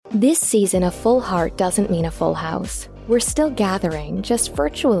This season, a full heart doesn't mean a full house. We're still gathering, just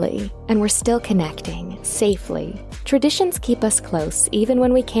virtually, and we're still connecting, safely. Traditions keep us close, even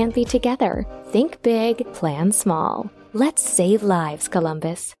when we can't be together. Think big, plan small. Let's save lives,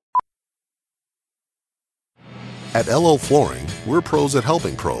 Columbus. At LL Flooring, we're pros at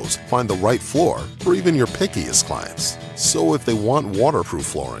helping pros find the right floor for even your pickiest clients. So if they want waterproof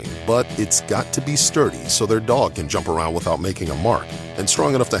flooring, but it's got to be sturdy so their dog can jump around without making a mark, and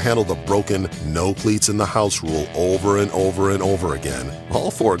strong enough to handle the broken no cleats in the house rule over and over and over again, all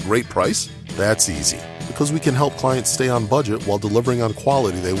for a great price? That's easy, because we can help clients stay on budget while delivering on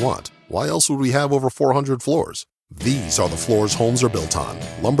quality they want. Why else would we have over 400 floors? These are the floors homes are built on.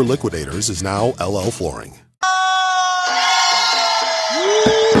 Lumber Liquidators is now LL Flooring.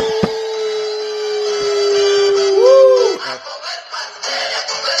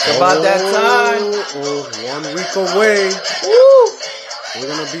 About that time. 1 week away. Woo! We're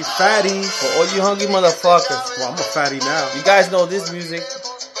gonna be fatties. For all you hungry motherfuckers. Well, I'm a fatty now. You guys know this music.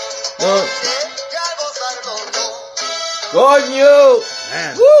 Coño!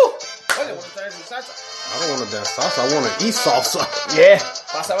 Man. Woo! I don't want to dance salsa. I want to eat salsa. Yeah.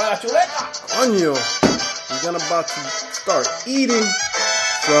 Pásame la chuleta. Coño. We're about to start eating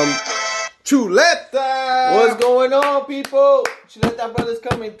some chuleta. What's going on, people? Chuleta Brothers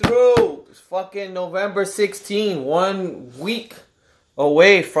coming through. It's fucking November 16, 1 week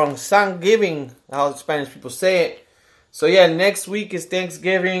away from Stankgiving, how the Spanish people say it. So yeah, next week is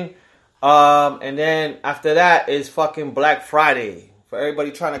Thanksgiving. And then after that is fucking Black Friday. For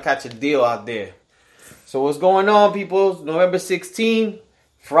everybody trying to catch a deal out there. So what's going on, people? It's November 16,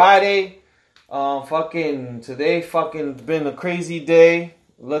 Friday. Today fucking been a crazy day.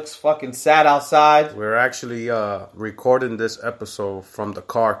 Looks fucking sad outside. We're actually recording this episode from the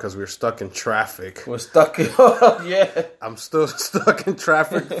car because we're stuck in traffic. We're stuck in... yeah. I'm still stuck in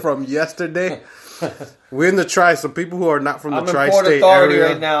traffic from yesterday. We're in the tri, so people who are not from the tri-state area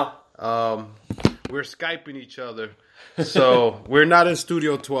right now. We're Skyping each other. So we're not in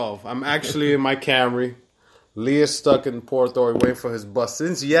Studio 12. I'm actually in my Camry. Leah's stuck in Port Authority waiting for his bus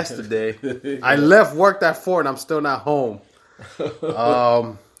since yesterday. Yeah. I left work at 4 and I'm still not home.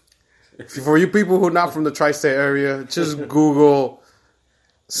 For you people who are not from the tri-state area, just Google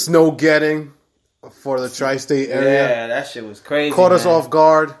snowgetting for the tri-state area. Yeah, that shit was crazy. Caught us off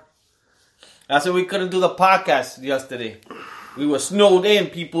guard. That's why we couldn't do the podcast yesterday. We were snowed in,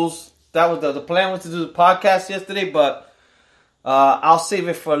 peoples. That was the plan was to do the podcast yesterday, but I'll save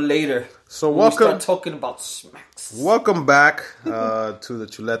it for later. So welcome. We start talking about smacks. Welcome back to the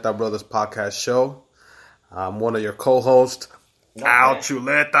Chuleta Brothers podcast show. I'm one of your co-hosts, Al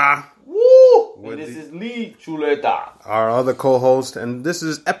Chuleta. Woo! And this is Lee Chuleta. Our other co-host. And this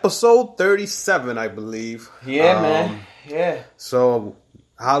is episode 37, I believe. Yeah, man. Yeah. So,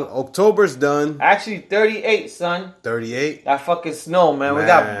 October's done. Actually, 38, son. 38? That fucking snow, man.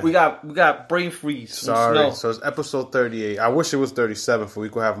 We got brain freeze. Sorry. Snow. So, it's episode 38. I wish it was 37 so we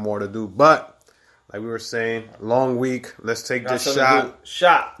could have more to do. But... like we were saying, long week. Let's take this shot.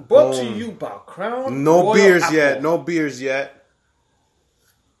 Shot. Brought to you by Crown No Royal beers Apple. yet. No beers yet.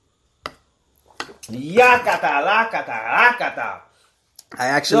 Yakata, lakata, lakata. I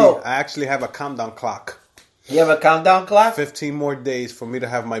actually have a countdown clock. You have a countdown clock? 15 more days for me to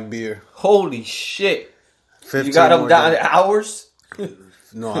have my beer. Holy shit. 15 you got them more down days. to hours?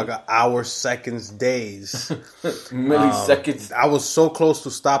 No, I got hours, seconds, days. Milliseconds. I was so close to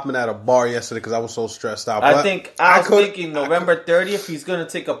stopping at a bar yesterday because I was so stressed out. I was thinking November 30th, he's going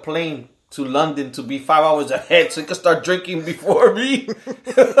to take a plane to London to be 5 hours ahead so he can start drinking before me.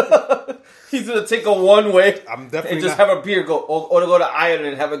 He's going to take a one-way and just have a beer, or to go to Ireland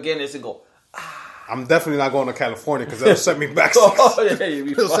and have a Guinness and go, I'm definitely not going to California because that'll set me back.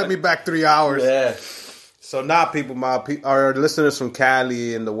 It'll set me back 3 hours. Yeah. So now, people, our listeners from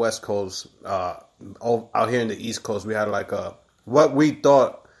Cali and the West Coast, out here in the East Coast, we had what we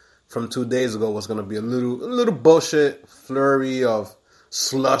thought from 2 days ago was going to be a little bullshit flurry of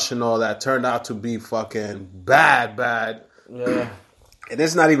slush and all that. Turned out to be fucking bad. Yeah. And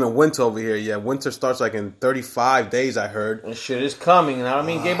it's not even winter over here yet. Winter starts like in 35 days, I heard. And shit is coming. You know what I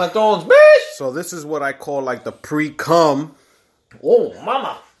mean? Game of Thrones, bitch! So this is what I call like the pre-cum. Oh,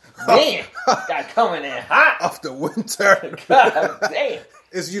 mama. Damn. Got coming in hot. Of the winter. God damn.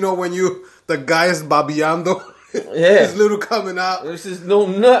 It's, when the guy is babiando. Yeah. His little coming out. This is no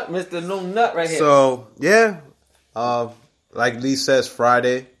nut, Mr. No Nut right here. So, yeah. Like Lee says,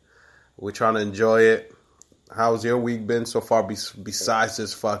 Friday. We're trying to enjoy it. How's your week been so far besides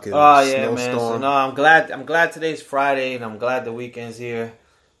this fucking snowstorm? Man. So, no, I'm glad today's Friday and I'm glad the weekend's here.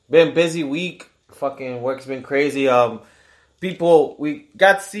 Been busy week. Fucking work's been crazy. people, we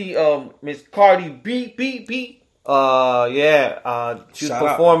got to see Miss Cardi B. She was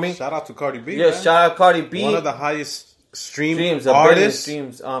performing. Shout out to Cardi B. Yeah, man. shout out Cardi B. One of the highest streams artists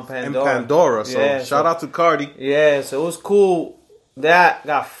streams on in Pandora. So shout out to Cardi. Yeah, so it was cool. That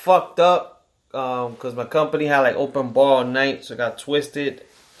got fucked up because my company had like open bar all night, so it got twisted.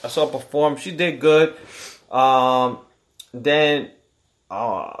 I saw her perform. She did good. Then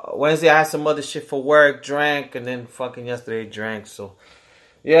Wednesday I had some other shit for work, drank, and then fucking yesterday drank. So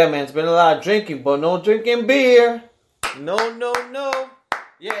yeah, man, it's been a lot of drinking, but no drinking beer. No.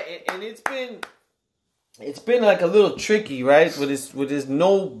 Yeah, and it's been like a little tricky, right? With this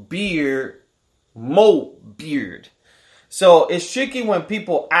no beer, mo beard. So it's tricky when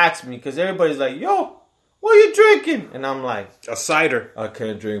people ask me because everybody's like, "Yo, what are you drinking?" And I'm like, a cider. I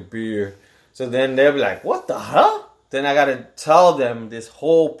can't drink beer. So then they'll be like, "What the hell?" Then I gotta tell them this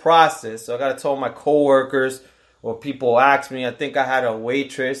whole process. So I gotta tell my coworkers or people ask me. I think I had a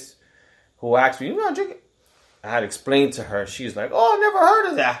waitress who asked me, "You not drinking?" I had explained to her. She's like, "Oh, I never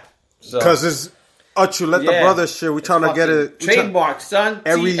heard of that." Because it's Chuleta Brothers shit. We're trying to get it trademark, son.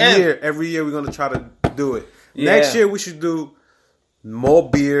 Every year we're gonna try to do it. Yeah. Next year we should do more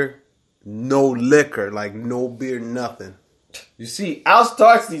beer, no liquor, like no beer, nothing. You see, Al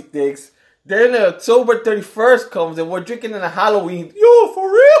starts these things. Then October 31st comes and we're drinking in a Halloween. Yo,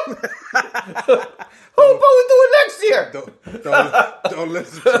 for real? How about we do it next year? Don't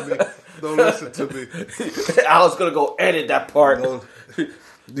listen to me. Don't listen to me. I was gonna go edit that part.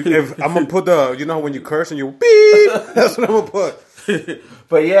 If I'm gonna put when you curse and you beep, that's what I'm gonna put.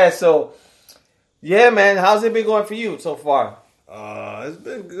 But yeah, man, how's it been going for you so far? It's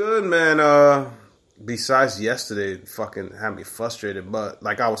been good, man. Besides yesterday, it fucking had me frustrated. But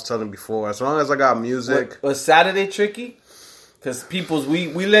like I was telling before, as long as I got music. Was Saturday tricky? Because we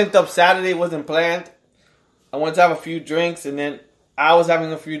linked up Saturday, wasn't planned. I wanted to have a few drinks, and then I was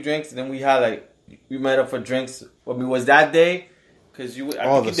having a few drinks, and then we met up for drinks. I mean, was that day? Because I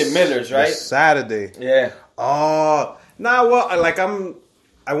think you did Miller's, right? Saturday. Yeah. Oh,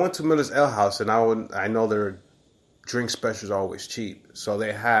 I went to Miller's Ale House, and I know their drink specials are always cheap. So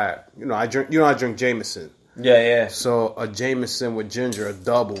they had, I drink Jameson. Yeah. So a Jameson with ginger, a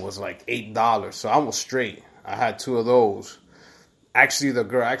double, was like $8. So I was straight. I had two of those. Actually, the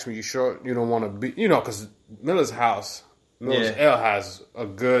girl asked me, "You sure you don't want to be?" Because Miller's Ale has a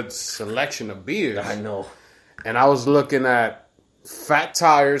good selection of beers. I know. And I was looking at Fat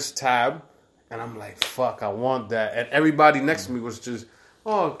Tire's tab, and I'm like, "Fuck, I want that." And everybody next to me was just,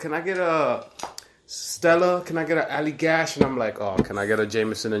 "Oh, can I get a Stella? Can I get an Allagash?" And I'm like, "Oh, can I get a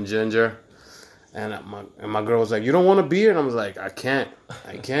Jameson and ginger?" And my girl was like, "You don't want a beer?" And I was like, I can't.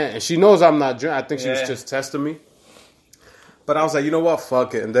 And she knows I'm not drinking. I think she was just testing me. But I was like, you know what?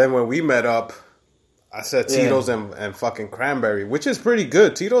 Fuck it. And then when we met up, I said Tito's and fucking cranberry, which is pretty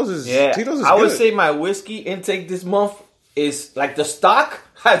good. Tito's is good. I would say my whiskey intake this month is like the stock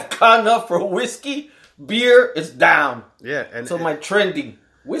has gone up for whiskey. Beer is down. Yeah. So my trending.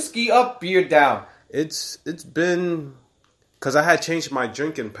 Whiskey up, beer down. It's been... Because I had changed my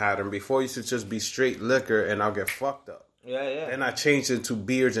drinking pattern. Before, it used to just be straight liquor and I'll get fucked up. Yeah. And I changed it to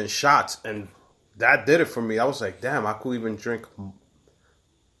beers and shots. And that did it for me. I was like, damn, I could even drink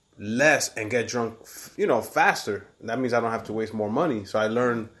less and get drunk, faster. And that means I don't have to waste more money. So I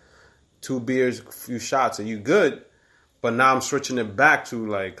learned 2 beers, a few shots, and you good. But now I'm switching it back to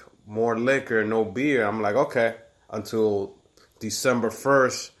like more liquor, no beer. I'm like, okay, until December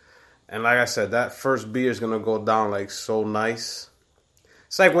 1st. And like I said, that first beer is going to go down like so nice.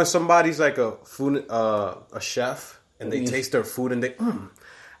 It's like when somebody's like a chef and they taste their food and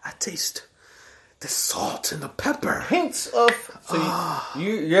I taste the salt and the pepper. Hints of... So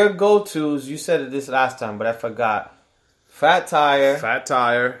your go-tos, you said it this last time, but I forgot. Fat Tire.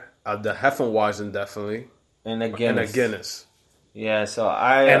 The Hefeweizen definitely. And a Guinness. Yeah, so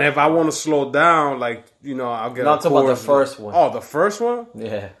And if I want to slow down, like, I'll get Not about the first one. Oh, the first one?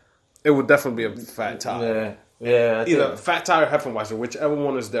 Yeah. It would definitely be a Fat Tire. Yeah. Either Fat Tire or Hefeweizen, whichever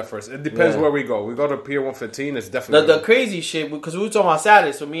one is there first. It depends where we go. We go to Pier 115, it's definitely... The crazy shit, because we were talking about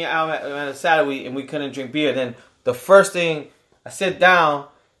Saturday, so me and Al had a Saturday, and we couldn't drink beer. Then the first thing, I sit down,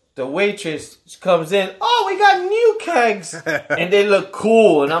 the waitress comes in, "Oh, we got new kegs." And they look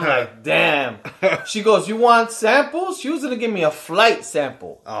cool, and I'm like, damn. She goes, "You want samples?" She was going to give me a flight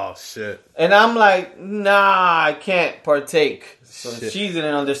sample. Oh, shit. And I'm like, nah, I can't partake. So she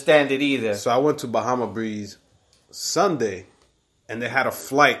didn't understand it either. So I went to Bahama Breeze Sunday, and they had a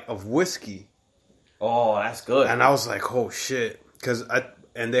flight of whiskey. Oh, that's good. And I was like, oh, shit.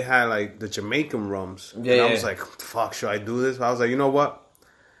 And they had, like, the Jamaican rums. Yeah, and I was like, fuck, should I do this? I was like, you know what?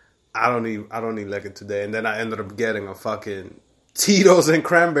 I don't need liquor today. And then I ended up getting a fucking Tito's and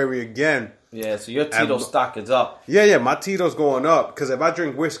cranberry again. Yeah, so your Tito stock is up. Yeah, my Tito's going up. Because if I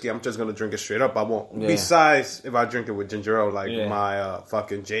drink whiskey, I'm just going to drink it straight up. I won't. Yeah. Besides, if I drink it with ginger ale, like my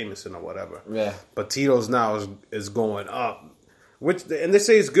fucking Jameson or whatever. Yeah. But Tito's now is going up. And they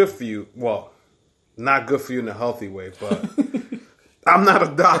say it's good for you. Well, not good for you in a healthy way, but I'm not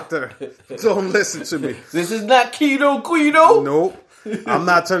a doctor. Don't listen to me. This is not Keto Guido. Nope. I'm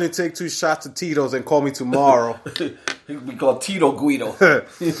not telling you to take 2 shots of Tito's and call me tomorrow. We call Tito Guido.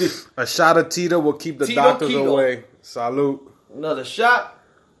 A shot of Tito will keep the doctors away. Salute. Another shot.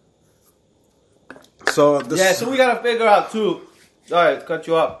 So we got to figure out too. All right, cut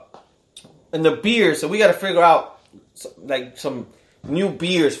you up. And the beers, so we got to figure out like some new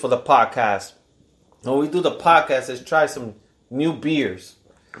beers for the podcast. When we do the podcast, let's try some new beers.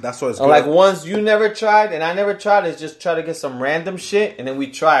 That's what it's good. Like ones you never tried and I never tried, is just try to get some random shit and then we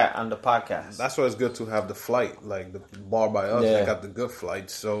try it on the podcast. That's why it's good to have the flight, like the bar by us. They got the good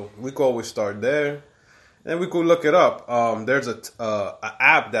flights, so we could always start there, and we could look it up. There's a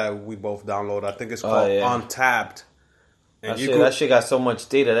app that we both download. I think it's called Untapped. And that shit got so much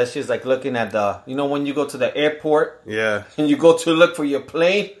data. That shit's like looking at when you go to the airport, and you go to look for your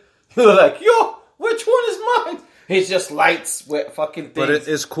plane, you're like, yo, which one is mine? It's just lights with fucking things. But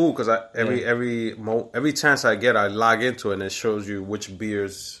it's cool because every chance I get, I log into it and it shows you which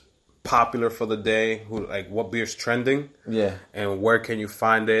beer's popular for the day, what beer's trending, and where can you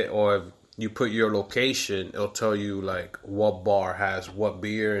find it. Or if you put your location, it'll tell you like what bar has what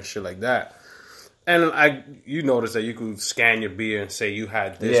beer and shit like that. And you notice that you could scan your beer and say you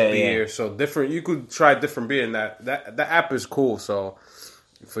had this beer, so different. You could try different beer, and that app is cool. So.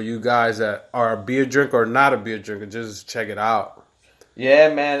 For you guys that are a beer drinker or not a beer drinker, just check it out.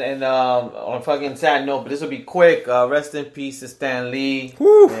 Yeah, man. And on a fucking sad note, but this will be quick. Rest in peace to Stan Lee.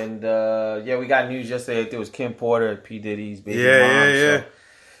 Woo. And we got news yesterday. It was Kim Porter, P. Diddy's baby mom.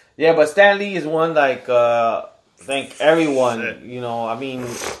 Yeah. So, but Stan Lee is one thank everyone. I mean,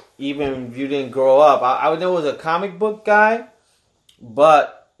 even if you didn't grow up, I would know he was a comic book guy,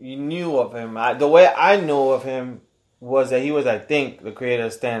 but you knew of him. The way I know of him was that he was, I think, the creator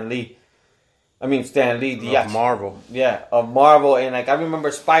of Stan Lee. Of Marvel. Yeah, of Marvel. And, I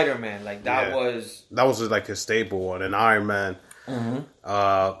remember Spider-Man. That was like his staple one. And Iron Man. Mm-hmm.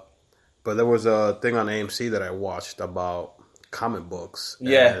 But there was a thing on AMC that I watched about comic books.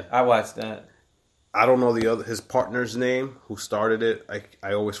 Yeah, I watched that. I don't know his partner's name, who started it.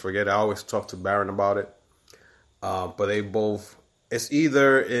 I always forget. I always talk to Baron about it. But they both... It's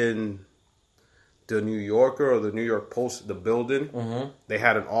either in... the New Yorker or the New York Post, the building, they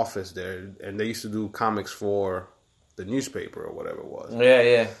had an office there, and they used to do comics for the newspaper or whatever it was.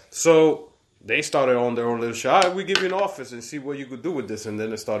 Yeah. So they started on their own little shop. We give you an office and see what you could do with this, and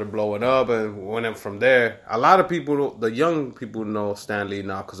then it started blowing up and went up from there. A lot of people, the young people, know Stan Lee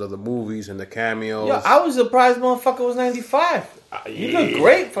now because of the movies and the cameos. Yo, I was surprised, motherfucker was 95. He looked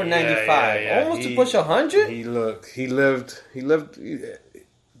great for 95. Almost to push 100. He lived.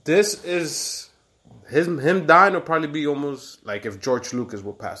 This is. Him dying will probably be almost like if George Lucas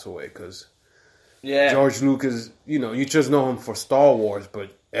would pass away, because George Lucas, you just know him for Star Wars,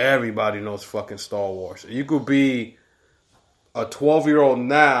 but everybody knows fucking Star Wars. You could be a 12-year-old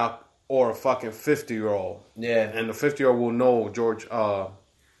now or a fucking 50-year-old. Yeah. And the 50-year-old will know George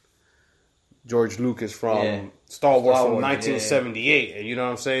Lucas from Star Wars from 1978. Yeah. And you know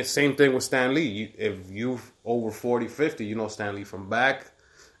what I'm saying? Same thing with Stan Lee. If you're over 40, 50, you know Stan Lee from back.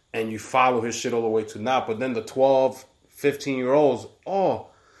 And you follow his shit all the way to now. But then the 12, 15-year-olds,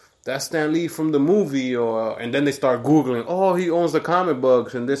 that's Stan Lee from the movie. And then they start Googling, he owns the comic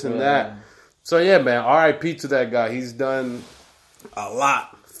books and this and that. So, man, R.I.P. to that guy. He's done a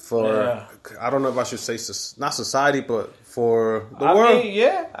lot for, I don't know if I should say, not society, but for the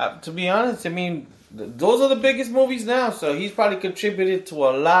world. To be honest, those are the biggest movies now. So he's probably contributed to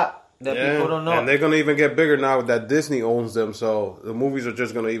a lot that people don't know. And they're going to even get bigger now that Disney owns them. So the movies are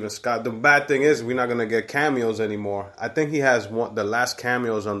just going to even sky. The bad thing is we're not going to get cameos anymore. I think he has the last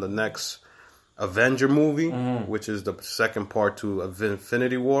cameos on the next Avenger movie, which is the second part to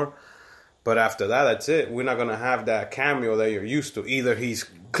Infinity War. But after that, that's it. We're not going to have that cameo that you're used to. Either he's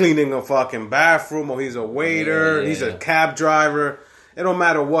cleaning a fucking bathroom or he's a waiter. He's a cab driver. It don't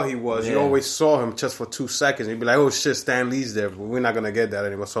matter what he was. You always saw him just for 2 seconds. You'd be like, oh shit, Stan Lee's there. But we're not going to get that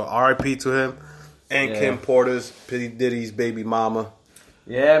anymore. So R.I.P. to him. And Kim Porter's, P. Diddy's baby mama.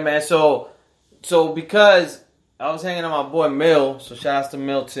 Yeah, man. So because I was hanging out with my boy Mill, so shout out to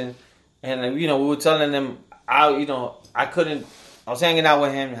Milton. And, we were telling him, I was hanging out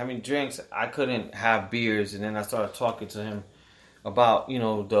with him, having drinks. I couldn't have beers. And then I started talking to him about, me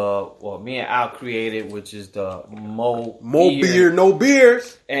and Al created, which is the Mo beer, no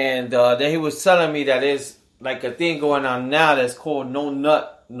beers. And then he was telling me that there's like a thing going on now that's called No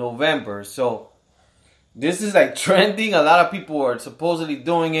Nut November. So this is like trending. A lot of people are supposedly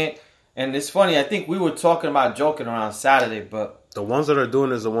doing it. And it's funny, I think we were talking about joking around Saturday, but... The ones that are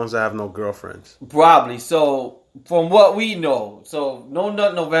doing is the ones that have no girlfriends. Probably. So, from what we know, so No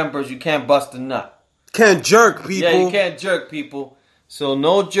Nut Novembers, you can't bust a nut. Can't jerk, people. Yeah, you can't jerk, people. So,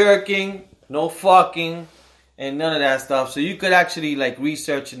 no jerking, no fucking, and none of that stuff. So, you could actually, like,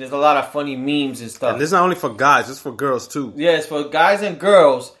 research, and there's a lot of funny memes and stuff. And this is not only for guys, it's for girls, too. Yeah, it's for guys and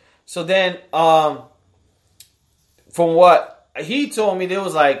girls. So, then, from what he told me, there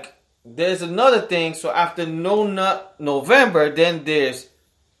was, like... There's another thing. So after No Nut November, then there's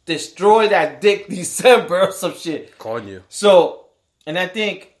Destroy That Dick December or some shit. Calling you. So, and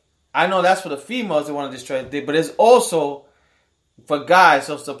I know that's for the females that want to destroy the dick, but it's also for guys.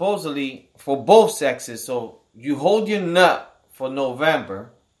 So supposedly for both sexes. So you hold your nut for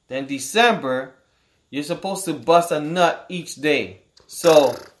November, then December, you're supposed to bust a nut each day.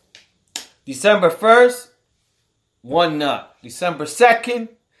 So December 1st, 1 nut. December 2nd,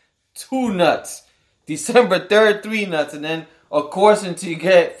 2 nuts. December 3rd, 3 nuts. And then, of course, until you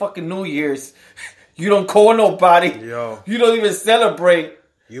get fucking New Year's, you don't call nobody. Yo. You don't even celebrate.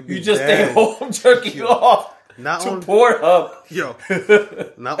 You just stay home jerking off to Pornhub. Yo.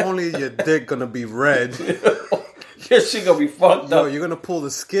 Not only is your dick gonna be red. Your shit gonna be fucked up. Yo, you're gonna pull the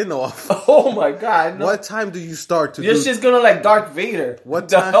skin off. Oh my God. No. What time do you start to Your shit's gonna like Darth Vader. What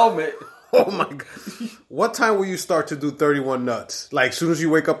the time? helmet. Oh my God. What time will you start to do 31 nuts? Like, as soon as you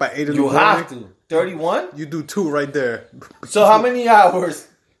wake up at 8 in the morning? You have to. 31? You do 2 right there. So how many hours?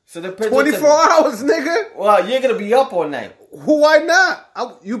 So 24 hours, nigga. Well, you're going to be up all night. Why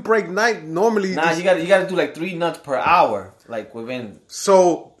not? You break night normally. Nah, you got to do like 3 nuts per hour. Like within...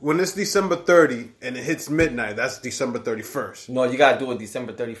 So, when it's December 30 and it hits midnight, that's December 31st. No, you got to do it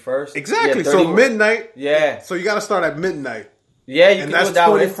December 31st. Exactly. Yeah, so midnight. Yeah. So you got to start at midnight. Yeah, you and can do it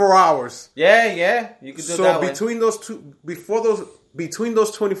that way. And that's 24 hours. Yeah, you can do it that way. So between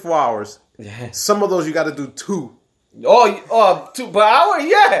those 24 hours, some of those you got to do 2. Oh, 2 per hour?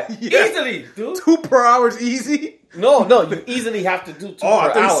 Yeah. Easily, dude. 2 per hour is easy? No, you easily have to do 2 per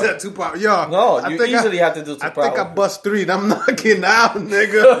hour. I think you said 2 per hour. Yo, no, you easily have to do 2 per hour. I think I bust 3 and I'm knocking out,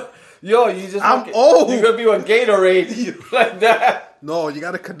 nigga. Yo, you just... I'm old. You're going to be on Gatorade like that. No, you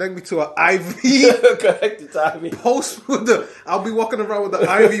gotta connect me to an IV. Connect it to IV. Post with I'll be walking around with the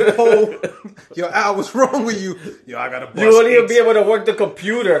IV pole. Yo, Al, what's wrong with you? Yo, I gotta bust. You won't even be able to work the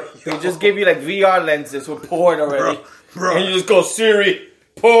computer. They just give you like VR lenses with porn already. Bro. And you just go, Siri,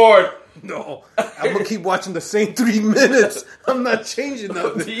 porn. No, I'm gonna keep watching the same 3 minutes. I'm not changing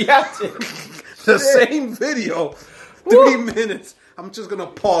nothing. The same video, 3 minutes. I'm just gonna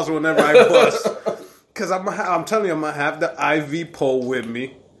pause whenever I bust. Because I'm telling you, I'm going to have the IV pole with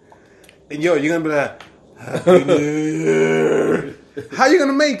me. And yo, you're going to be like, Happy New Year. How you going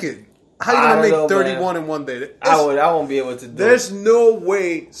to make it? How you going to make 31 in one day? I won't be able to do it. There's no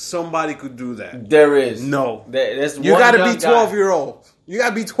way somebody could do that. There is. No. You got to be 12-year-old. You got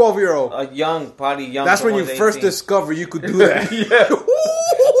to be 12-year-old. Probably young. That's when you first discover you could do that. Yeah.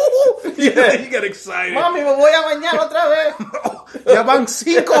 You get excited. Mami, me voy a bañar otra vez. Ya van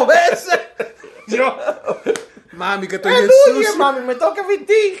 5 veces. Yo, mami, que estoy en sucio. Mami, me toca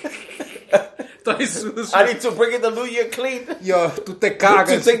vestir. Estoy sucio. I need to bring in the new year clean. Yo, tú te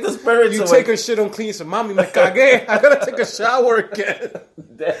cagas. To take the spirits you away. take a shit on clean. So, mami, me cagué. I gotta take a shower again.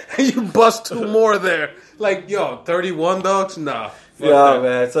 And you bust 2 more there. Like, yo, 31 dogs? Nah. Yeah,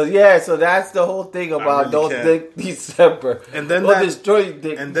 man. So that's the whole thing about Don't Dick December. And then destroy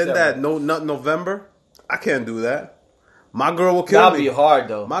Dick and then December. that No Nut November. I can't do that. My girl will kill me. That'll be hard,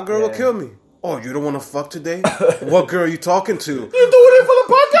 though. My girl will kill me. Oh, you don't want to fuck today? What girl are you talking to? You doing it for the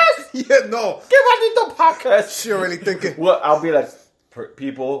podcast? Yeah, no. Give me the podcast. She already thinking. Well, I'll be like,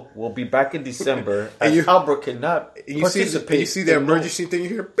 people will be back in December. And Albert cannot participate. You see the emergency thing, you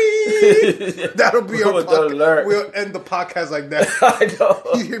hear beep. That'll be our podcast. We'll end the podcast like that. I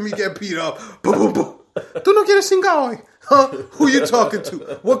know. You hear me get beat up. Boom, boom, boom. Tú no quieres singar hoy? Huh? Who you talking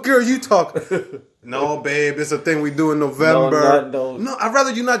to? What girl you talking? No, babe, it's a thing we do in November. No, I'd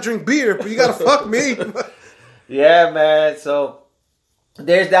rather you not drink beer, but you gotta fuck me. Yeah, man. So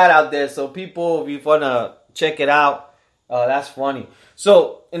there's that out there. So people, if you wanna check it out, that's funny.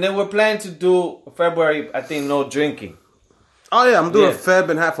 So, and then we're planning to do February, I think, no drinking. Oh yeah, I'm doing Feb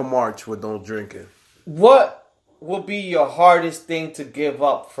and half of March with no drinking. What will be your hardest thing to give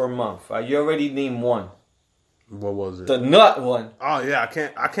up for a month? You already named one. What was it? The nut one. Oh yeah,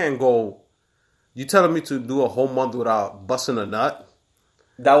 I can't go You telling me to do a whole month without busting a nut?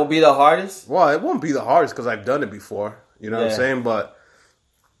 That would be the hardest? Well, it won't be the hardest because I've done it before. You know what I'm saying? But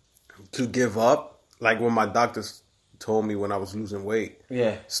to give up, like when my doctors told me when I was losing weight,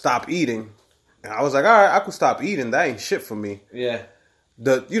 stop eating. And I was like, all right, I could stop eating. That ain't shit for me. Yeah.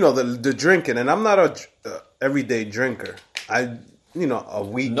 The drinking, and I'm not a everyday drinker. A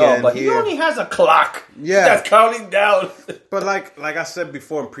weekend. No, but here. he only has a clock. Yeah. That's counting down. But like I said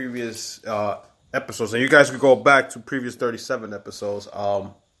before in previous episodes, and you guys could go back to previous 37 episodes.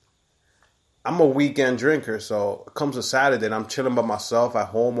 I'm a weekend drinker, so it comes a Saturday and I'm chilling by myself at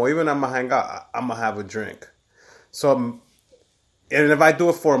home, or even I'm gonna hang out. I'm gonna have a drink. So, and if I do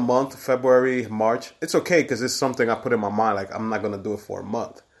it for a month, February, March, it's okay because it's something I put in my mind. Like I'm not gonna do it for a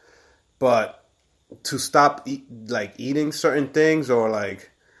month, but to stop eating certain things, or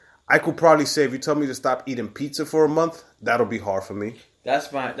like I could probably say if you tell me to stop eating pizza for a month, that'll be hard for me.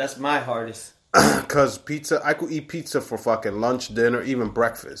 That's my hardest. Because pizza, I could eat pizza for fucking lunch, dinner, even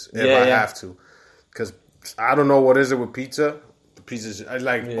breakfast if I have to. Because I don't know what is it with pizza. The pizza's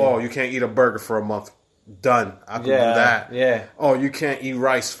you can't eat a burger for a month. Done. I can do that. Yeah. Oh, you can't eat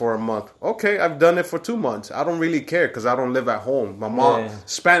rice for a month. Okay, I've done it for 2 months. I don't really care because I don't live at home. My mom,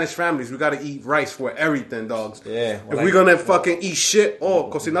 Spanish families, we got to eat rice for everything, dogs. Yeah. If we're going to fucking eat shit,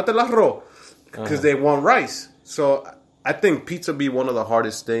 cocinate el arroz. Because they want rice. So I think pizza be one of the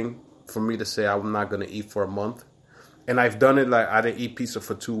hardest thing for me to say I'm not going to eat for a month. And I've done it like I didn't eat pizza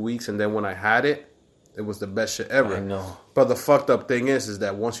for 2 weeks. And then when I had it, it was the best shit ever. I know. But the fucked up thing is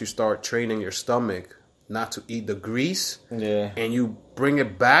that once you start training your stomach not to eat the grease, and you bring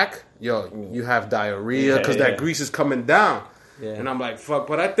it back, you have diarrhea because that grease is coming down. Yeah. And I'm like, fuck.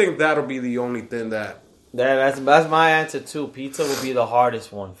 But I think that'll be the only thing that's my answer too. Pizza would be the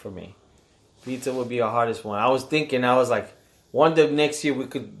hardest one for me. Pizza would be the hardest one. I was like, wonder next year we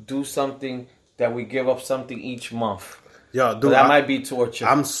could do something that we give up something each month. Yeah, dude, but that might be torture.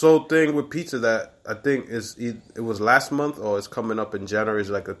 I'm so thing with pizza that I think it was last month or it's coming up in January. It's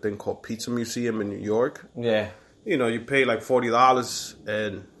like a thing called Pizza Museum in New York. Yeah. You pay like $40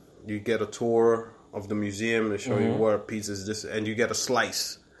 and you get a tour of the museum and show you where pizza is this, and you get a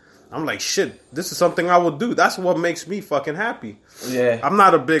slice. I'm like, shit, this is something I would do. That's what makes me fucking happy. Yeah. I'm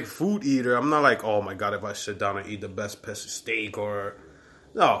not a big food eater. I'm not like, oh my God, if I sit down and eat the best piece of steak or...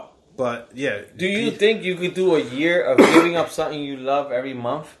 No. But, yeah. Do you think you could do a year of giving up something you love every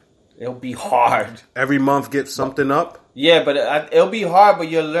month? It'll be hard. Every month get something up? Yeah, but it'll be hard, but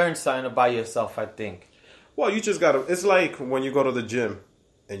you'll learn something about yourself, I think. Well, you just gotta... It's like when you go to the gym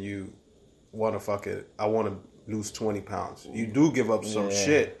and you want to I want to lose 20 pounds. You do give up some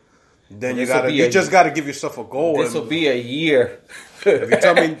shit. Then you just gotta give yourself a goal. This will be a year.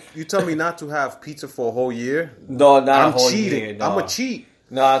 If you tell me not to have pizza for a whole year, no, not I'm a whole cheating. year. No. I'm a cheat.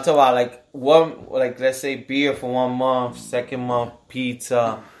 No, I'm talking about let's say beer for 1 month, second month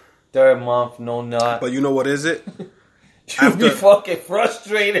pizza, third month no nut. But you know what is it? You'll be fucking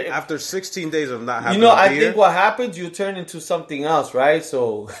frustrated. After 16 days of not having I think what happens, you turn into something else, right?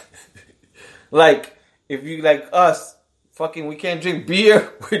 So, like, if you like us, fucking, we can't drink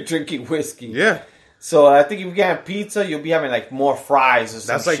beer, we're drinking whiskey. Yeah. So I think if you can have pizza, you'll be having like more fries or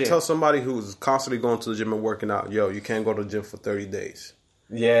something. That's like tell somebody who's constantly going to the gym and working out, you can't go to the gym for 30 days.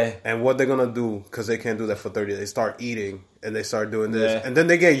 Yeah. And what they're going to do, because they can't do that for 30 days, they start eating and they start doing this. Yeah. And then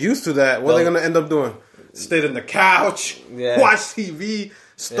they get used to that. What are they going to end up doing? Stay on the couch, watch TV,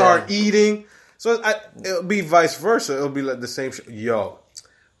 start eating. So it'll be vice versa. It'll be like the same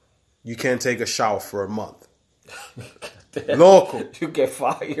you can't take a shower for a month. Local. You get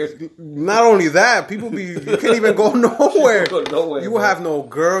fired. Not only that, you can't even go nowhere. You bro. have no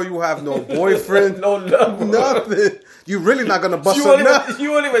girl, you have no boyfriend. No nothing. You're really not gonna bust a nut.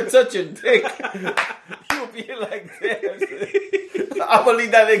 You won't even touch your dick. You'll be like this. I'm gonna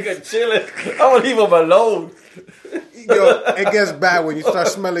leave that nigga chilling. I'm gonna leave him alone. It gets bad when you start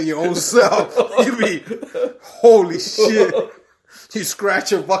smelling your own self. You be, holy shit. You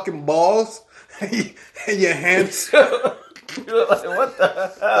scratch your fucking balls and your hands. You're like, what the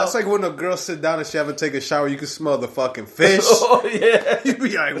hell? That's like when a girl sit down and she haven't taken a shower, you can smell the fucking fish. Oh, yeah. You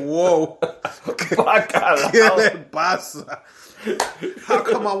be like, whoa. Bacalao. ¿Qué le pasa? How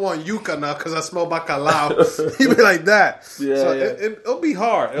come I want yuca now? Because I smell bacalao. You be like that. Yeah, so it'll be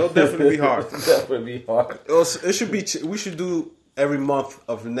hard. It'll definitely be hard. It'll definitely be hard. It should be. We should do every month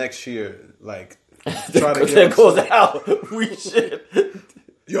of next year. Like, try to get that goes out. We should.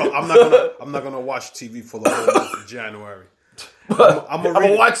 I'm not gonna watch TV for the whole month of January. I'm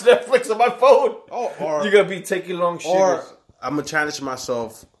gonna watch Netflix on my phone. Or you're gonna be taking long shit. Or I'm gonna challenge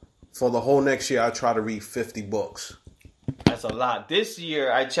myself for the whole next year. I try to read 50 books. That's a lot. This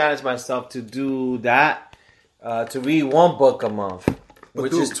year, I challenged myself to do that, to read one book a month,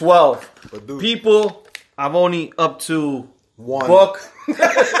 which is 12. People, I'm only up to one book. Chapter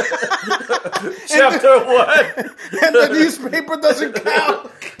 1. And the newspaper doesn't count.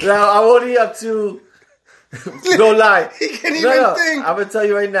 Now, I'm only up to... No lie. He can't even think. I'm going to tell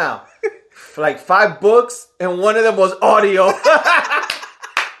you right now. Like 5 books, and one of them was audio.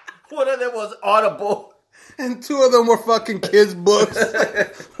 One of them was audible. And 2 of them were fucking kids' books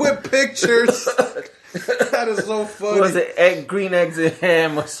with pictures. That is so funny. Was it green eggs and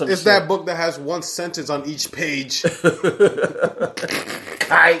ham or something? It's that book that has 1 sentence on each page.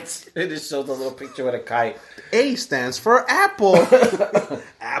 Kites. It just shows a little picture with a kite. A stands for apple.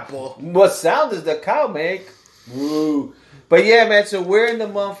 Apple. What sound does the cow make? Woo. But yeah, man, so we're in the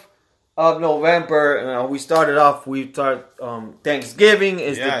month of November. We started off, Thanksgiving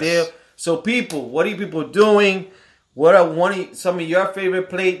is the deal. So people, what are you people doing? What are some of your favorite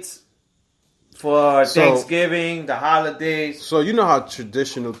plates for Thanksgiving, the holidays? So you know how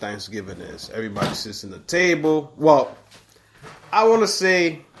traditional Thanksgiving is. Everybody sits in the table. Well, I want to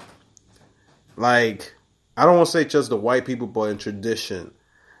say, I don't want to say just the white people, but in tradition,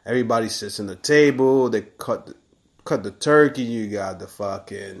 everybody sits in the table. They cut the turkey. You got the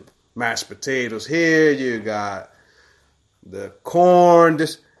fucking mashed potatoes here. You got the corn.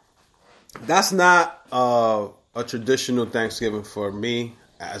 That's not a traditional Thanksgiving for me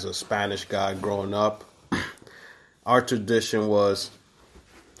as a Spanish guy growing up. Our tradition was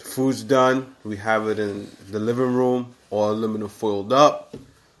food's done. We have it in the living room, all aluminum foiled up.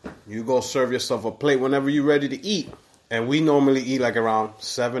 You go serve yourself a plate whenever you're ready to eat. And we normally eat like around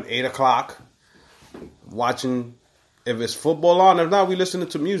 7, 8 o'clock, watching if it's football on. If not, we listen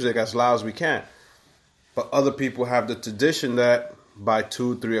to music as loud as we can. But other people have the tradition that by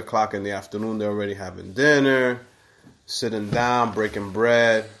 2, 3 o'clock in the afternoon, they're already having dinner, sitting down, breaking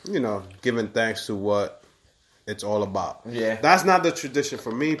bread, giving thanks to what it's all about. Yeah. That's not the tradition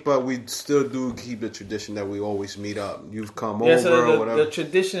for me, but we still do keep the tradition that we always meet up. You've come over or whatever. The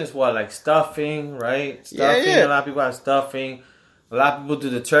tradition is what, like stuffing, right? Stuffing, a lot of people have stuffing. A lot of people do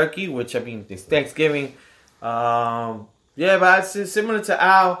the turkey, which, it's Thanksgiving. But it's similar to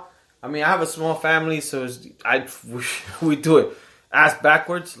Al. I have a small family, so we do it. Ass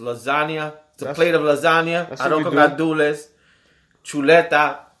backwards, lasagna. It's a plate of lasagna. Arroz con gandules,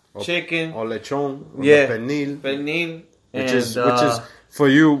 chuleta, chicken. Or lechon. Or pernil. Which is, for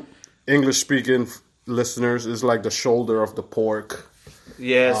you English-speaking listeners, is like the shoulder of the pork.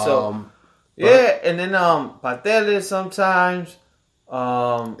 Yeah, and then pateles sometimes.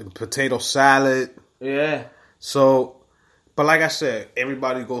 And potato salad. Yeah. So... But like I said,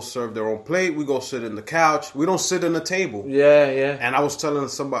 everybody goes serve their own plate. We go sit in the couch. We don't sit in the table. Yeah, yeah. And I was telling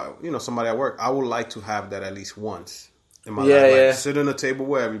somebody at work, I would like to have that at least once in my life. Sit in the table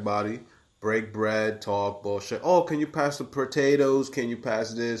with everybody, break bread, talk, bullshit. Oh, can you pass the potatoes? Can you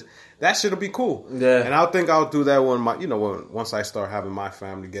pass this? That shit'll be cool. Yeah. And I think I'll do that once I start having my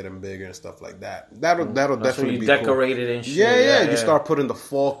family getting bigger and stuff like that. That'll definitely be decorated cool. And shit. Yeah. You start putting the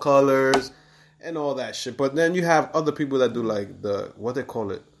fall colors and all that shit. But then you have other people that do like what they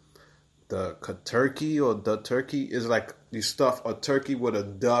call it, the turkey or the turkey is like you stuff a turkey with a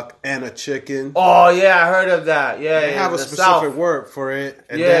duck and a chicken. Oh yeah, I heard of that. Yeah, they have a specific word for it.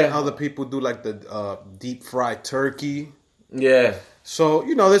 And then other people do like the deep fried turkey. Yeah. So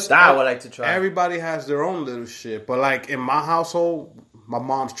this that I would like to try. Everybody has their own little shit. But like in my household, my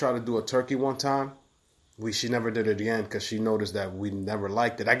mom's tried to do a turkey one time. She never did it again because she noticed that we never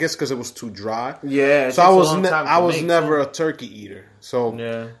liked it. I guess because it was too dry. Yeah. So I was never a turkey eater.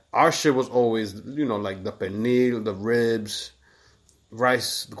 So our shit was always, like the pernil, the ribs,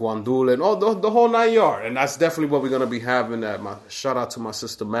 rice, guandule, and all the whole 9 yards. And that's definitely what we're gonna be having. Shout out to my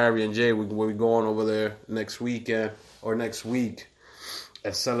sister Mary and Jay. We're going over there next weekend or next week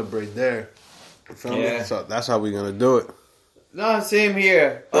and celebrate there. You feel me? So that's how we're gonna do it. No, same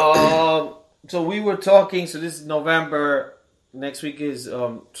here. So we were talking, so this is November, next week is,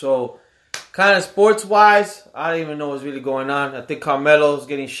 so kind of sports-wise, I don't even know what's really going on. I think Carmelo's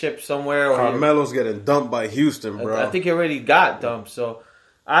getting shipped somewhere. Carmelo's getting dumped by Houston, bro. I think he already got dumped, so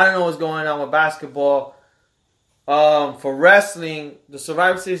I don't know what's going on with basketball. For wrestling, the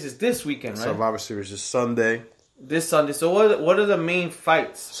Survivor Series is this weekend, right? Survivor Series is Sunday. This Sunday. So what are the main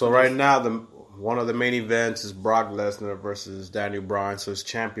fights? So right now, one of the main events is Brock Lesnar versus Daniel Bryan. So it's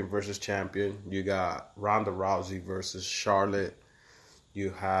champion versus champion. You got Ronda Rousey versus Charlotte.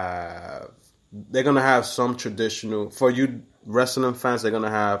 They're going to have some traditional, for you wrestling fans, they're going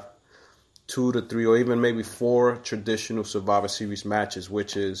to have 2 to 3 or even maybe 4 traditional Survivor Series matches,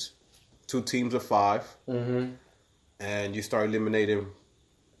 which is 2 teams of 5. Mm-hmm. and you start eliminating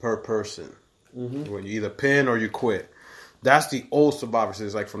per person. When you either pin or you quit. That's the old Survivor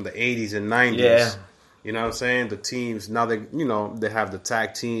Series, like from the 80s and 90s. Yeah. You know what I'm saying? The teams, now they have the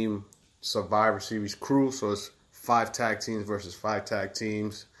tag team Survivor Series crew, so it's 5 tag teams versus 5 tag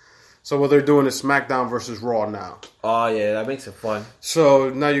teams. So what they're doing is SmackDown versus Raw now. Oh, yeah, that makes it fun. So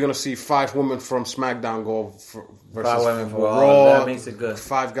now you're going to see 5 women from SmackDown go versus 5 women from Raw. That makes it good.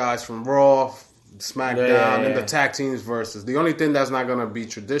 5 guys from Raw, SmackDown, Yeah. and the tag teams versus. The only thing that's not going to be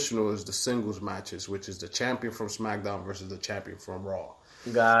traditional is the singles matches, which is the champion from SmackDown versus the champion from Raw.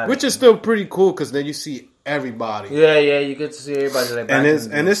 Got it. Which is still pretty cool because then you see everybody. Yeah, you get to see everybody. Like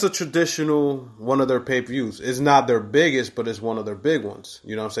And it's a traditional one of their pay-per-views. It's not their biggest, but it's one of their big ones.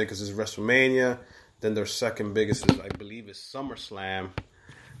 You know what I'm saying? Because it's WrestleMania. Then their second biggest is, I believe, is SummerSlam.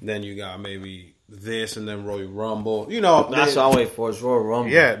 Then you got maybe this and then Royal Rumble. You know, that's what I wait for. Is Royal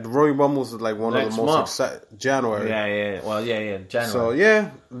Rumble. Yeah, the Royal Rumble is like one Next of the most exciting. January. Yeah. Well, yeah. January. So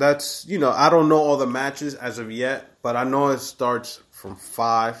yeah, that's I don't know all the matches as of yet, but I know it starts from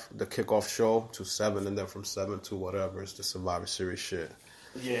 5, the kickoff show, to 7, and then from 7 to whatever is the Survivor Series shit.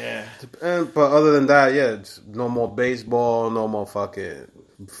 Yeah. But other than that, yeah, it's no more baseball, no more fucking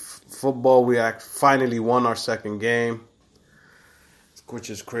football. We finally won our second game,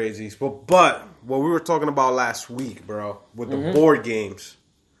 which is crazy. But what we were talking about last week, bro, with the board games.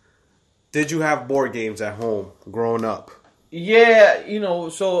 Did you have board games at home growing up? Yeah,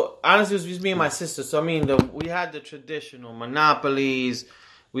 so honestly, it was just me and my sister. So, I mean, we had the traditional Monopolies.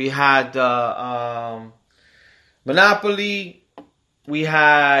 We had Monopoly. We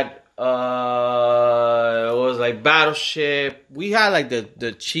had, it was like Battleship. We had like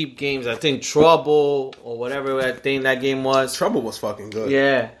the cheap games. I think Trouble or whatever I think that game was. Trouble was fucking good.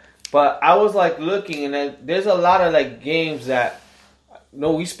 Yeah. But I was like looking, and then there's a lot of like games that,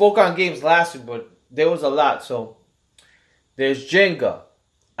 no, we spoke on games last week, but there was a lot. So, there's Jenga.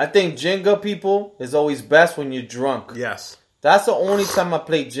 I think Jenga, people, is always best when you're drunk. Yes. That's the only time I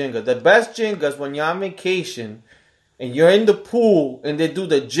play Jenga. The best Jenga is when you're on vacation and you're in the pool and they do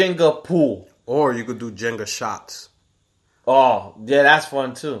the Jenga pool. Or you could do Jenga shots. Oh, yeah, that's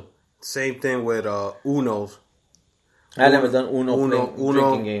fun too. Same thing with Uno's. I never done Uno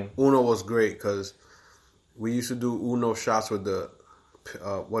drinking game. Uno was great because we used to do Uno shots with the,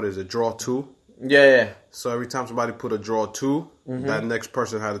 draw 2? Yeah. So every time somebody put a draw 2, that next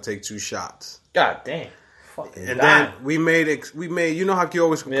person had to take 2 shots. God damn. Fucking and God. then we made, you know how you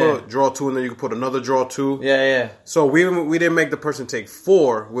always can put draw 2 and then you can put another draw 2? Yeah. So we didn't make the person take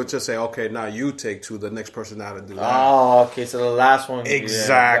 4. We'll just say, okay, now you take 2. The next person had to do that. Oh, okay. So the last one.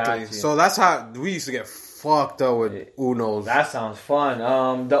 Exactly. Yeah, so that's how we used to get fucked up with Uno's. That sounds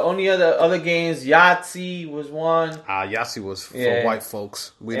fun. The only other games, Yahtzee was one. Yahtzee was for white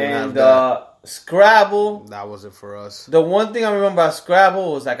folks. We didn't have And that. Scrabble. That wasn't for us. The one thing I remember about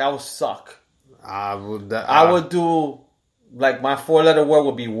Scrabble was like I would suck. I would do like my 4-letter word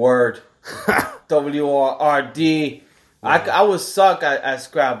would be word. WRD. I would suck at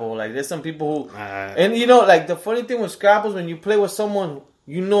Scrabble. Like there's some people who and like the funny thing with Scrabble is when you play with someone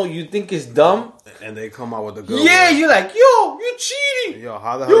you think is dumb and they come out with the good yeah word. You're like, yo, you cheating. Yo,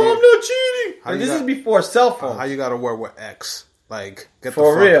 how the hell I'm not cheating. And this is before cell phones. How you gotta work with X? Like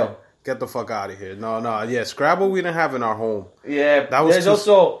real. Get the fuck out of here. No. Yeah, Scrabble we didn't have in our home. Yeah, there's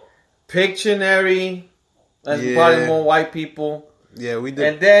also Pictionary. That's probably more white people. Yeah, we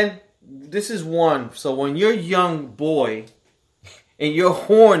did. And then this is one. So when you're a young boy and you're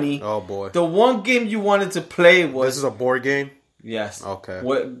horny, oh boy, the one game you wanted to play was. This is a board game. Yes. Okay.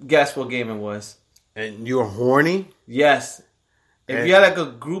 Guess what game it was? And you're horny? Yes. If you had like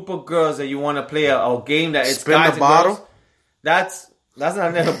a group of girls that you want to play a game that it's spin guys the bottle. Girls, that's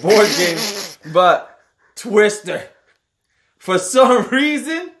not a board game, but Twister. For some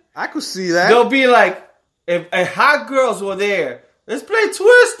reason, I could see that. They'll be like, if hot girls were there, let's play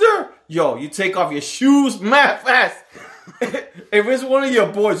Twister. Yo, you take off your shoes mad fast. If it's one of your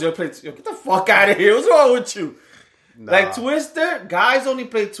boys, you'll play. Yo, get the fuck out of here. What's wrong with you? Nah. Like Twister, guys only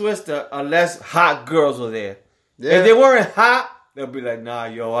play Twister unless hot girls are there. Yeah. If they weren't hot, they'll be like, nah,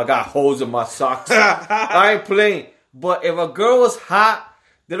 yo, I got holes in my socks. I ain't playing. But if a girl was hot,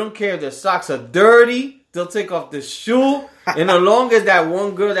 they don't care if their socks are dirty. They'll take off the shoe. And as long as that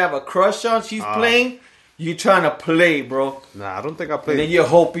one girl they have a crush on, she's playing, you trying to play, bro. Nah, I don't think I played. And then you're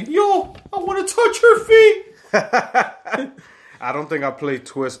hoping, yo, I want to touch her feet. I don't think I played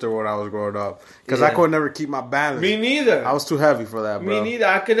Twister when I was growing up. Because I could never keep my balance. Me neither. I was too heavy for that, bro. Me neither.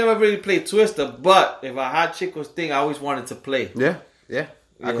 I could never really play Twister. But if a hot chick was thing, I always wanted to play. Yeah.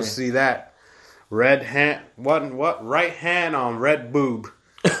 I could see that. Red hand. What? Right hand on red boob.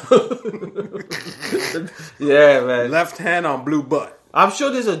 Yeah, man. Left hand on blue butt. I'm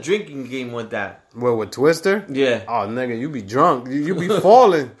sure there's a drinking game with that. Well, with Twister? Yeah. Oh, nigga, you be drunk. You be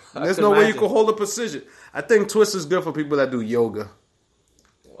falling. There's no way you imagine. can hold a precision. I think Twister's good for people that do yoga.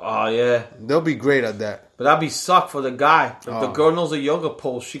 Oh, yeah. They'll be great at that. But that'd be suck for the guy. If the girl knows a yoga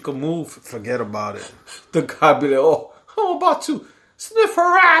pose, she can move. Forget about it. The guy be like, oh, I'm about to sniff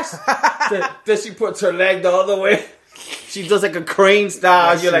her ass. then she puts her leg the other way. She does like a crane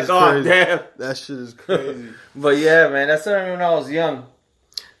style. That You're like, shit is oh, crazy. damn. That shit is crazy. But yeah, man, that's what I remember when I was young.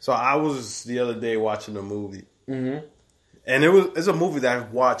 So I was the other day watching a movie. Mm-hmm. And it's a movie that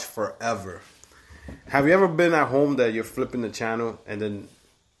I've watched forever. Have you ever been at home that you're flipping the channel and then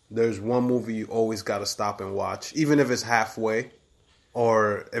there's one movie you always got to stop and watch, even if it's halfway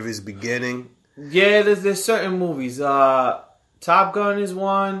or if it's beginning? Yeah, there's certain movies. Top Gun is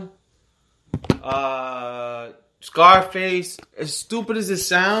one. Scarface. As stupid as it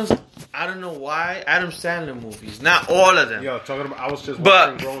sounds, I don't know why. Adam Sandler movies, not all of them. Yo, talking about, I was just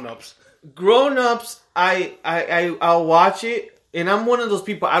But- watching Grown Ups. Grown Ups, I'll watch it, and I'm one of those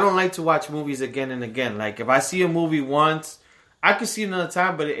people. I don't like to watch movies again and again. Like if I see a movie once, I could see it another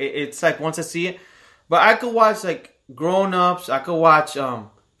time, but it's like once I see it. But I could watch like Grown Ups. I could watch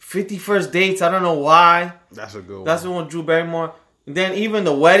 50 First Dates. I don't know why. That's a good one. That's the one with Drew Barrymore. And then even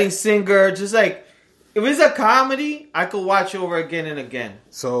The Wedding Singer. Just like if it's a comedy, I could watch over again and again.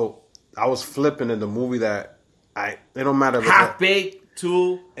 So I was flipping in the movie that it don't matter if Half Baked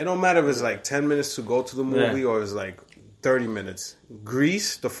 2. it don't matter if it's like 10 minutes to go to the movie or it's like 30 minutes.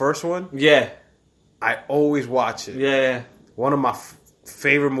 Grease, the first one, Yeah. I always watch it. Yeah. One of my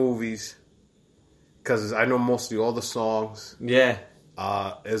favorite movies because I know mostly all the songs. Yeah.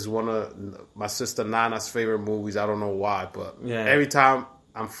 Is one of my sister Nana's favorite movies. I don't know why, but Yeah. every time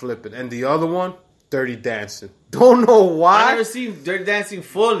I'm flipping. And the other one, Dirty Dancing. Don't know I why. never seen Dirty Dancing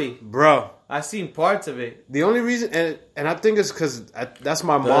fully. Bro, I seen parts of it. the only reason, and I think it's because that's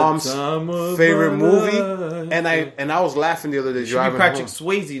my mom's favorite movie, and I was laughing the other day Should be driving Patrick home.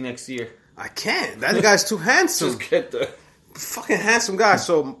 Swayze next year. I can't. That guy's too handsome. Just get the. Fucking handsome guy.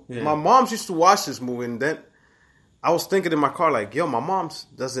 So my mom's used to watch this movie, and then I was thinking in my car, like, yo, my mom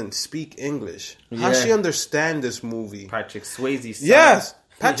doesn't speak English. How Yeah. she understand this movie? Patrick Swayze. Son. Yes.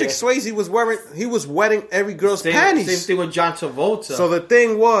 Patrick Yeah. Swayze was wetting every girl's Same panties. thing with John Travolta. So the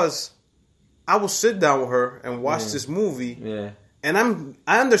thing was, I would sit down with her and watch this movie, yeah. and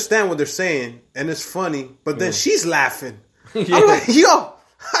I understand what they're saying, and it's funny, but then she's laughing. Yeah. I'm like, yo,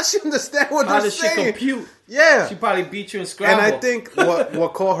 how she understand what How they're does she saying? compute? Yeah. She probably beat you in Scrabble. And I think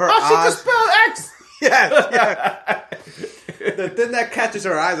what caught her How she can eyes... spell X? Yeah. The thing that catches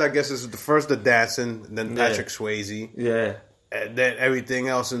her eyes, I guess, is the dancing, and then Patrick Swayze, Yeah. and then everything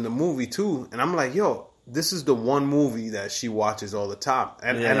else in the movie too. And I'm like, yo, this is the one movie that she watches all the time,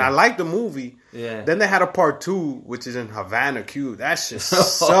 and I like the movie. Yeah. Then they had a part 2, which is in Havana, Cuba. That shit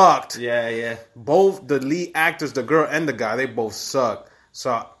sucked. Yeah. Both the lead actors, the girl and the guy, they both suck.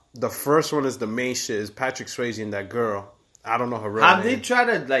 So the first one is the main shit. Is Patrick Swayze and that girl. I don't know her real Have name. they tried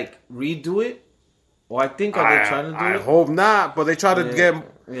to like redo it? Well, I think are they trying to do I it? hope not, but they try to get.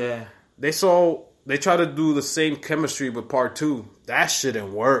 Yeah. They try to do the same chemistry with part 2. That shit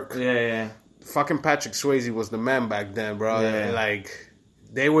didn't work. Yeah. Fucking Patrick Swayze was the man back then, bro. Yeah. Like,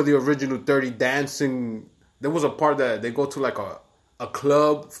 they were the original Dirty Dancing. There was a part that they go to like a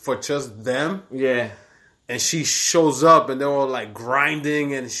club for just them, Yeah. and she shows up and they're all like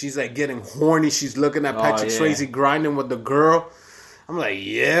grinding, and she's like getting horny. She's looking at Patrick Swayze grinding with the girl. I'm like,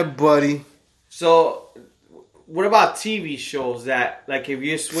 yeah, buddy. So, what about TV shows that, like, if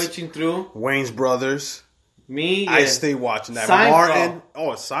you're switching through? Wayne's Brothers. Me, I stay watching that. Seinfeld. Martin. Oh,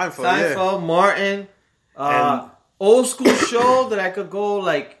 Seinfeld, yeah. Seinfeld, Martin. And- Old school show that I could go,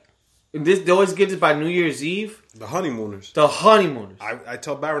 like, they always give it by New Year's Eve. The Honeymooners. The Honeymooners. I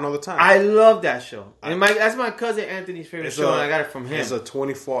tell Baron all the time. I love that show. And that's my cousin Anthony's favorite show, and I got it from him. It's a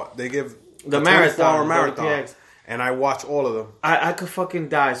 24. They give The a marathon, 24-hour marathon, WPX. and I watch all of them. I could fucking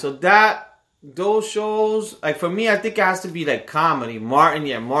die. So those shows, like for me, I think it has to be like comedy.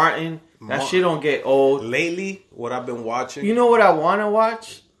 Martin. That shit don't get old. Lately, what I've been watching, You know what I want to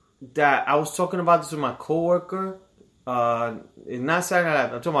watch? That I was talking about this with my coworker. It's not Saturday Night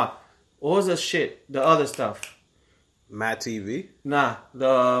Live. I'm talking about what was the shit? The other stuff. Matt TV, Nah,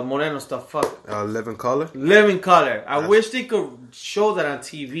 the Moreno stuff. Fuck. Living Color. Living Color. I wish they could show that on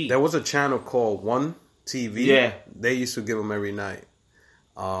TV. There was a channel called One TV. Yeah. They used to give them every night.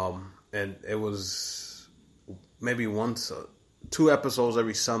 And it was maybe once, 2 episodes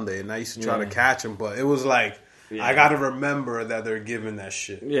every Sunday. And I used to try to catch them. But it was like, I got to remember that they're giving that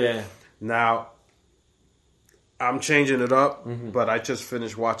shit. Yeah. Now, I'm changing it up, but I just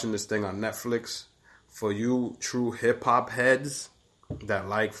finished watching this thing on Netflix. For you true hip-hop heads that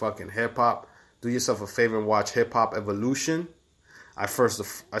like fucking hip-hop, do yourself a favor and watch Hip Hop Evolution. I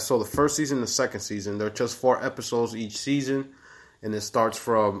saw the first season, the second season. There are just 4 episodes each season, and it starts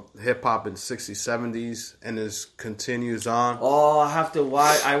from hip-hop in 60s, 70s, and it continues on. Oh, I have to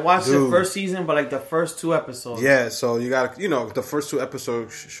watch. I watched the first season, but like the first 2 episodes. Yeah, so you got to, the first 2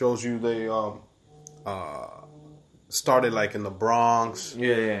 episodes shows you they started like in the Bronx.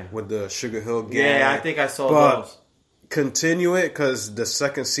 Yeah. With the Sugar Hill Gang. Yeah, I think I saw those. Continue it because the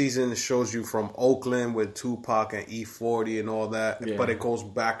second season shows you from Oakland with Tupac and E40 and all that. Yeah. But it goes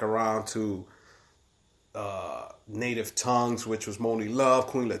back around to Native Tongues, which was Moni Love,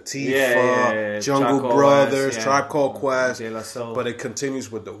 Queen Latifah, Jungle Brothers, Tribe Called Quest. But it continues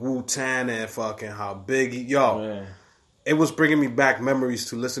with the Wu-Tang and fucking how Biggie. It was bringing me back memories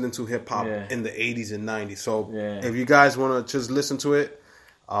to listening to hip hop in the 80s and 90s. So if you guys want to just listen to it,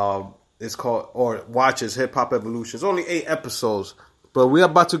 it's called, or watch it, Hip Hop Evolution. It's only 8 episodes, but we're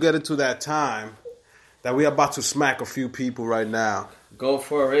about to get into that time that we're about to smack a few people right now. Go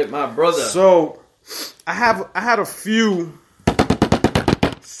for it, my brother. So I had a few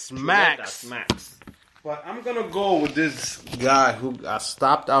smacks. But I'm going to go with this guy who I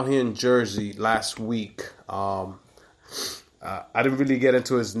stopped out here in Jersey last week. I didn't really get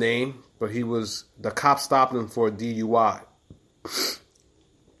into his name, but the cop stopped him for a DUI.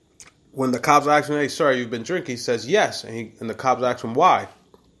 When the cops asked him, "Hey, sir, you've been drinking?" He says, "Yes." And the cops asked him, "Why?"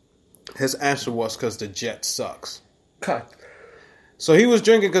 His answer was, "Because the jet sucks." Cut. So he was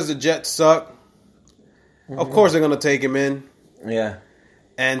drinking because the jet sucked. Mm-hmm. Of course, they're going to take him in. Yeah.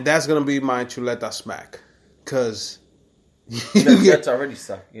 And that's going to be my chuleta smack. Because the jets already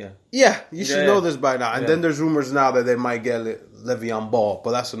suck, Yeah, you should know this by now. And then there's rumors now that they might get Le'Veon Ball,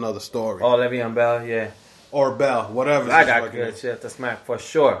 but that's another story. Oh, Le'Veon Bell, yeah. Or Bell, whatever. I got good shit to smack for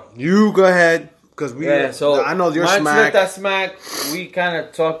sure. You go ahead, because I know your smack. My smack, we kind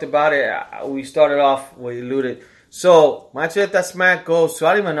of talked about it. We started off, we alluded. So, my chuleta smack goes to,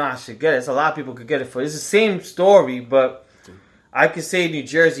 I don't even know how I should get it. It's a lot of people could get it for. It's the same story, but I could say New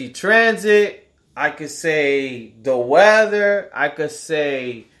Jersey Transit. I could say the weather. I could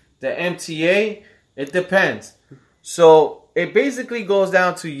say the MTA. It depends. So, it basically goes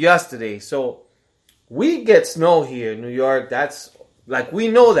down to yesterday. So, we get snow here in New York. That's, like, we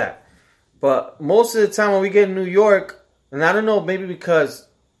know that. But most of the time when we get in New York, and I don't know, maybe because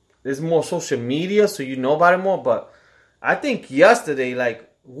there's more social media, so you know about it more, but I think yesterday, like,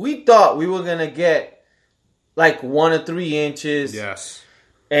 we thought we were going to get, like, 1 to 3 inches. Yes.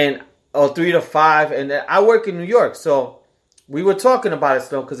 Or 3 to 5. And I work in New York, so we were talking about it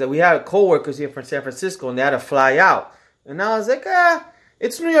still, because we had coworkers here from San Francisco, and they had to fly out. And I was like,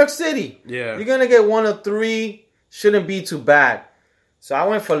 it's New York City. Yeah. You're going to get 1 or 3. Shouldn't be too bad. So I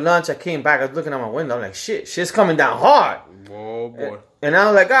went for lunch. I came back. I was looking out my window. I'm like, shit's coming down hard. Oh, boy. And I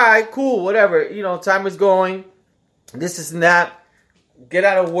was like, all right, cool, whatever. You know, time is going. This and that. Get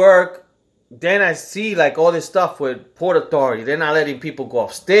out of work. Then I see, like, all this stuff with Port Authority. They're not letting people go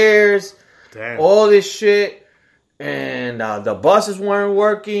upstairs. Damn. All this shit. And the buses weren't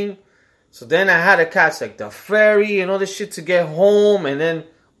working. So then I had to catch, like, the ferry and all this shit to get home. And then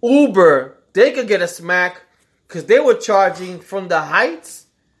Uber, they could get a smack because they were charging from the Heights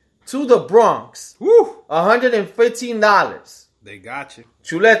to the Bronx. Woo! $115. They got you.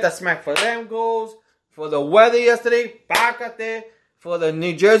 Chuleta smack for them goes. For the weather yesterday, pácate. For the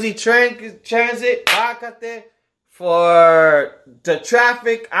New Jersey Transit, pácate. For the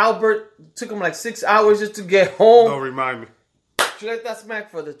traffic, Albert took him like 6 hours just to get home. Don't remind me. Chuleta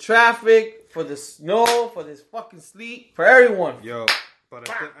smack for the traffic, for the snow, for this fucking sleet, for everyone. Yo, but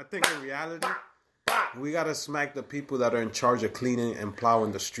I think in reality, we gotta smack the people that are in charge of cleaning and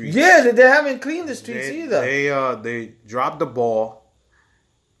plowing the streets. Yeah, they haven't cleaned the streets either. They dropped the ball.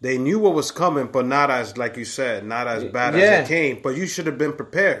 They knew what was coming, but not as, like you said, not as bad as it came. But you should have been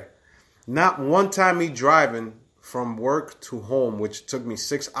prepared. Not one time me driving from work to home, which took me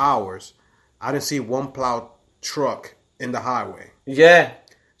 6 hours, I didn't see one plowed truck in the highway. Yeah.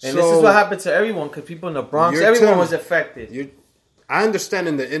 And this is what happened to everyone, because people in the Bronx, everyone was affected. I understand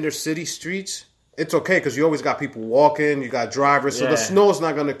in the inner city streets, it's okay because you always got people walking, you got drivers, so the snow is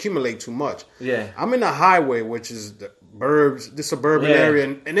not going to accumulate too much. Yeah. I'm in the highway, which is the suburban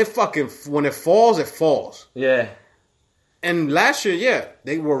area, and it fucking, when it falls, it falls. Yeah. And last year,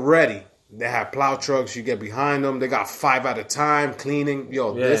 they were ready. They had plow trucks, you get behind them, they got 5 at a time cleaning.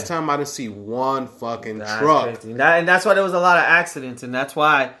 This time I didn't see one fucking truck. And that's why there was a lot of accidents, and that's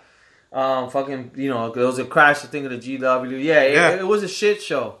why there was a crash, I think, of the GW. It was a shit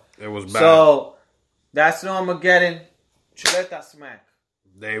show. It was bad. So, That's Snowmageddon. Chuleta smack.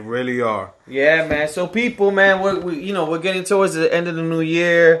 They really are. Yeah, man. So people, man, we're getting towards the end of the new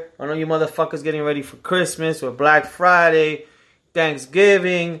year. I know you motherfuckers getting ready for Christmas or Black Friday,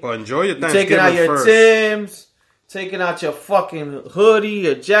 Thanksgiving. But enjoy your Thanksgiving taking out your first. Timbs, taking out your fucking hoodie,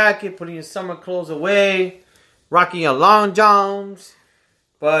 your jacket, putting your summer clothes away, rocking your long johns.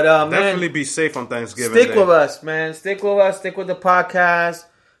 But definitely be safe on Thanksgiving. Stick with us, man. Stick with us. Stick with the podcast.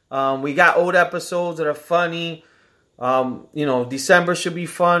 We got old episodes that are funny. December should be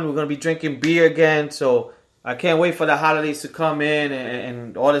fun. We're going to be drinking beer again. So I can't wait for the holidays to come in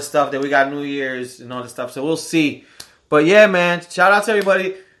and all this stuff that we got New Year's and all this stuff. So we'll see. But yeah, man. Shout out to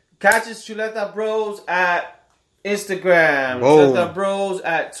everybody. Catch us Chuleta Bros at Instagram. Boom. Chuleta Bros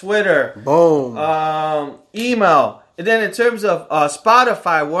at Twitter. Boom. Email. And then in terms of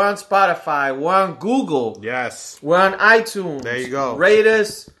Spotify, we're on Spotify. We're on Google. Yes. We're on iTunes. There you go. Rate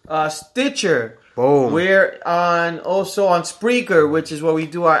us. Stitcher. Boom. We're also on Spreaker, which is what we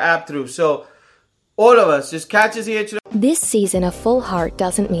do our app through. So all of us, just catch us here. This season, a full heart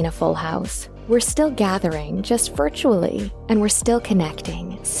doesn't mean a full house. We're still gathering, just virtually, and we're still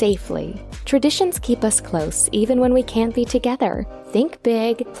connecting, safely. Traditions keep us close, even when we can't be together. Think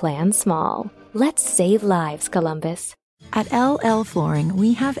big, plan small. Let's save lives, Columbus. At LL Flooring,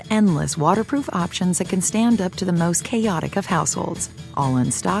 we have endless waterproof options that can stand up to the most chaotic of households. All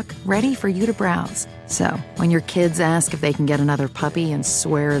in stock, ready for you to browse. So, when your kids ask if they can get another puppy and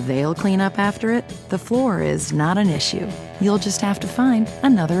swear they'll clean up after it, the floor is not an issue. You'll just have to find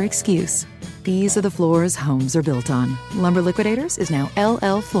another excuse. These are the floors homes are built on. Lumber Liquidators is now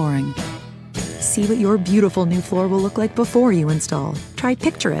LL Flooring. See what your beautiful new floor will look like before you install. Try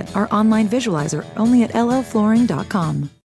Picture It, our online visualizer, only at llflooring.com.